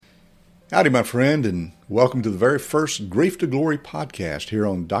Howdy, my friend, and welcome to the very first Grief to Glory podcast here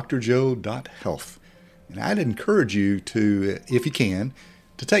on drjoe.health. And I'd encourage you to, if you can,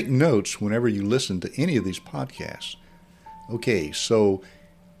 to take notes whenever you listen to any of these podcasts. Okay, so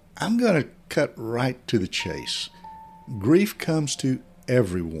I'm going to cut right to the chase. Grief comes to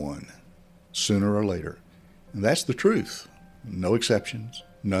everyone, sooner or later. And that's the truth. No exceptions,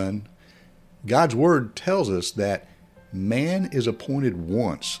 none. God's Word tells us that man is appointed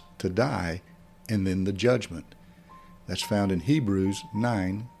once to die, and then the judgment. That's found in Hebrews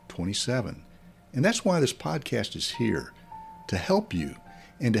 9:27. And that's why this podcast is here, to help you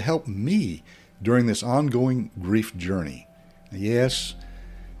and to help me during this ongoing grief journey. Yes,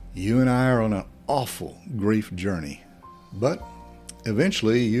 you and I are on an awful grief journey, but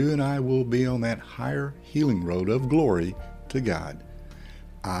eventually you and I will be on that higher healing road of glory to God.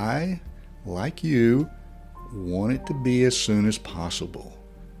 I, like you, want it to be as soon as possible.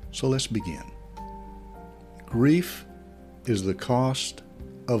 So let's begin. Grief is the cost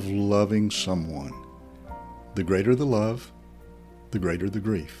of loving someone. The greater the love, the greater the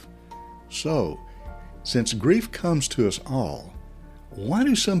grief. So, since grief comes to us all, why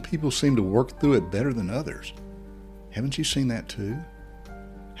do some people seem to work through it better than others? Haven't you seen that too?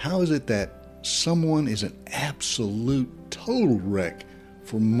 How is it that someone is an absolute total wreck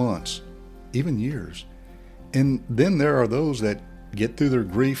for months, even years, and then there are those that get through their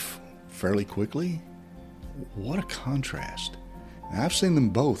grief fairly quickly? What a contrast. Now, I've seen them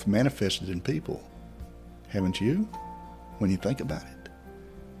both manifested in people. Haven't you? When you think about it.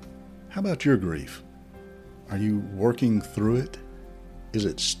 How about your grief? Are you working through it? Is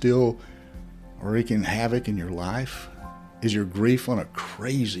it still wreaking havoc in your life? Is your grief on a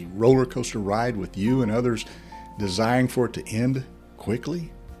crazy roller coaster ride with you and others desiring for it to end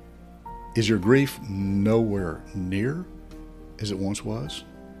quickly? Is your grief nowhere near as it once was?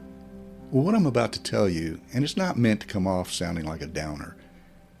 Well, what I'm about to tell you, and it's not meant to come off sounding like a downer,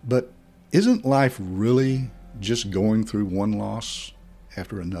 but isn't life really just going through one loss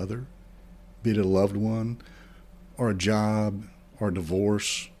after another? Be it a loved one, or a job, or a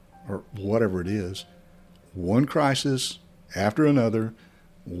divorce, or whatever it is. One crisis after another,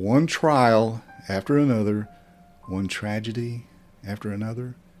 one trial after another, one tragedy after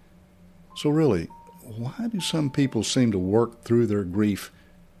another. So really, why do some people seem to work through their grief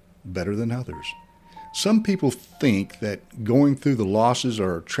better than others? Some people think that going through the losses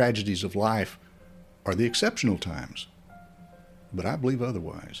or tragedies of life are the exceptional times. But I believe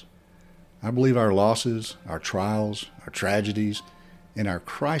otherwise. I believe our losses, our trials, our tragedies, and our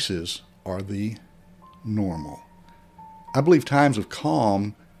crises are the normal. I believe times of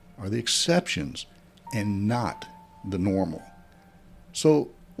calm are the exceptions and not the normal.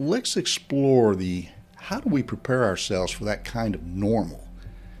 So let's explore how do we prepare ourselves for that kind of normal?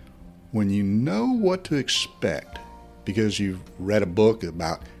 When you know what to expect because you've read a book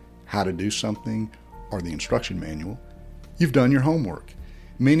about how to do something or the instruction manual, you've done your homework.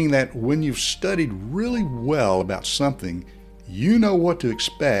 Meaning that when you've studied really well about something, you know what to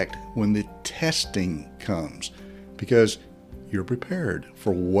expect when the testing comes because you're prepared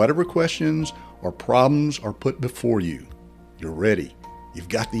for whatever questions or problems are put before you. You're ready. You've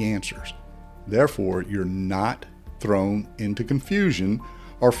got the answers. Therefore, you're not thrown into confusion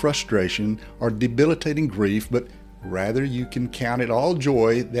or frustration or debilitating grief, but rather you can count it all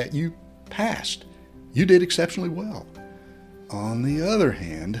joy that you passed. You did exceptionally well. On the other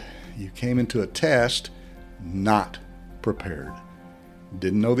hand, you came into a test not prepared.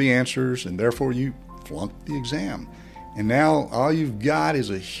 Didn't know the answers, and therefore you flunked the exam. And now all you've got is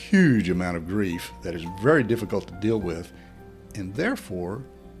a huge amount of grief that is very difficult to deal with, and therefore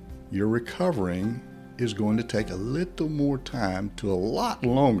your recovering is going to take a little more time to a lot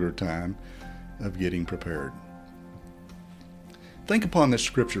longer time of getting prepared. Think upon this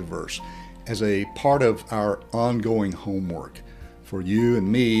scripture verse as a part of our ongoing homework for you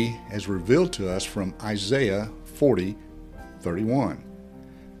and me as revealed to us from Isaiah 40:31.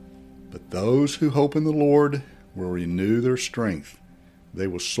 But those who hope in the Lord will renew their strength. They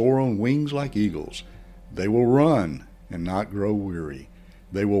will soar on wings like eagles. They will run and not grow weary.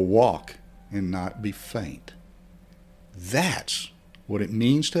 They will walk and not be faint. That's what it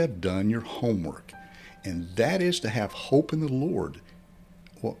means to have done your homework. And that is to have hope in the Lord.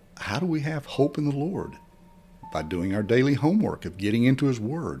 Well, how do we have hope in the Lord? By doing our daily homework of getting into His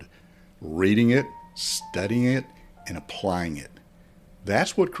Word, reading it, studying it, and applying it.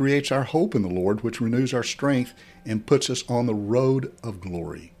 That's what creates our hope in the Lord, which renews our strength and puts us on the road of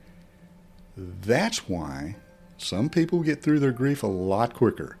glory. That's why some people get through their grief a lot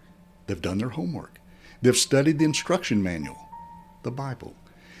quicker. They've done their homework. They've studied the instruction manual, the Bible.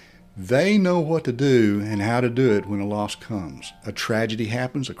 They know what to do and how to do it when a loss comes. A tragedy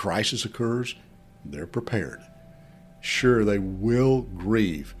happens, a crisis occurs, they're prepared. Sure, they will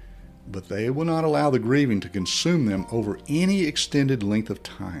grieve, but they will not allow the grieving to consume them over any extended length of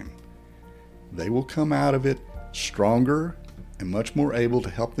time. They will come out of it stronger and much more able to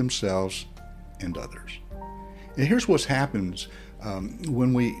help themselves and others. And here's what happens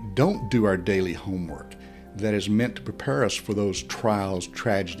when we don't do our daily homework that is meant to prepare us for those trials,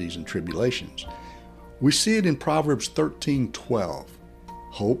 tragedies, and tribulations. We see it in Proverbs 13:12.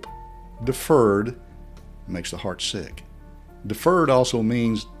 Hope deferred makes the heart sick. Deferred also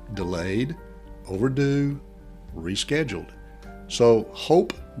means delayed, overdue, rescheduled. So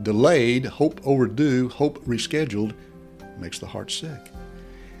hope delayed, hope overdue, hope rescheduled makes the heart sick.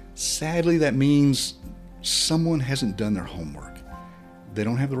 Sadly, that means someone hasn't done their homework. They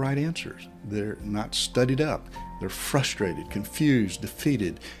don't have the right answers. They're not studied up. They're frustrated, confused,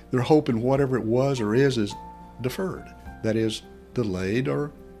 defeated. Their hope in whatever it was or is deferred. That is, delayed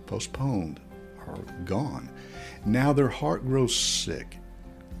or postponed or gone. Now their heart grows sick,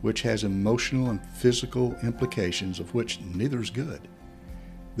 which has emotional and physical implications of which neither is good.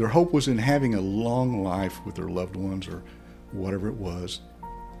 Their hope was in having a long life with their loved ones or whatever it was,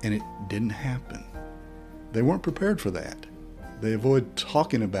 and it didn't happen. They weren't prepared for that. They avoid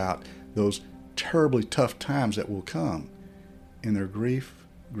talking about those terribly tough times that will come, and their grief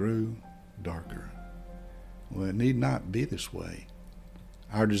grew darker. Well, it need not be this way.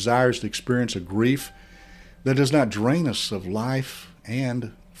 Our desire is to experience a grief that does not drain us of life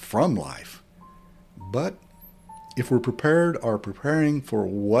and from life. But if we're prepared or preparing for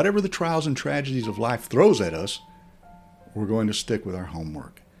whatever the trials and tragedies of life throws at us, we're going to stick with our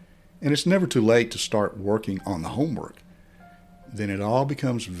homework. And it's never too late to start working on the homework. Then it all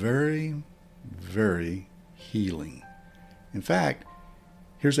becomes very, very healing. In fact,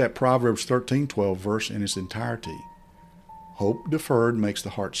 here's that Proverbs 13:12 verse in its entirety. Hope deferred makes the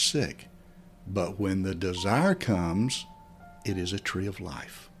heart sick, but when the desire comes, it is a tree of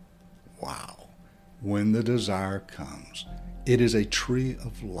life. Wow. When the desire comes, it is a tree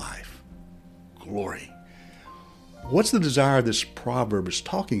of life. Glory. What's the desire this proverb is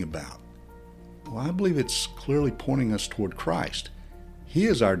talking about? Well, I believe it's clearly pointing us toward Christ. He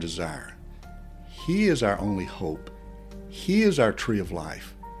is our desire. He is our only hope. He is our tree of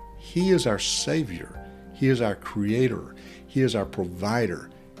life. He is our Savior. He is our Creator. He is our provider.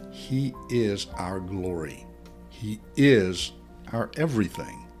 He is our glory. He is our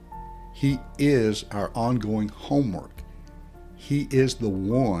everything. He is our ongoing homework. He is the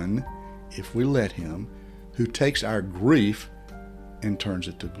one, if we let Him, who takes our grief and turns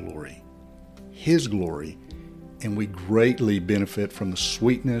it to glory. His glory, and we greatly benefit from the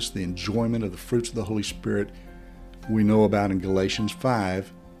sweetness, the enjoyment of the fruits of the Holy Spirit we know about in Galatians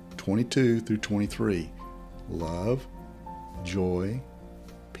 5:22 through 23. Love, joy,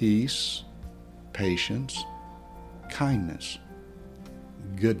 peace, patience, kindness,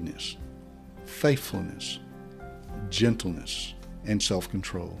 goodness, faithfulness, gentleness, and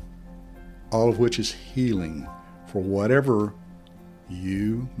self-control, all of which is healing for whatever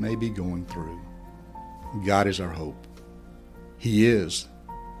you may be going through. God is our hope. He is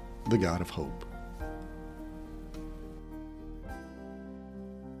the God of hope.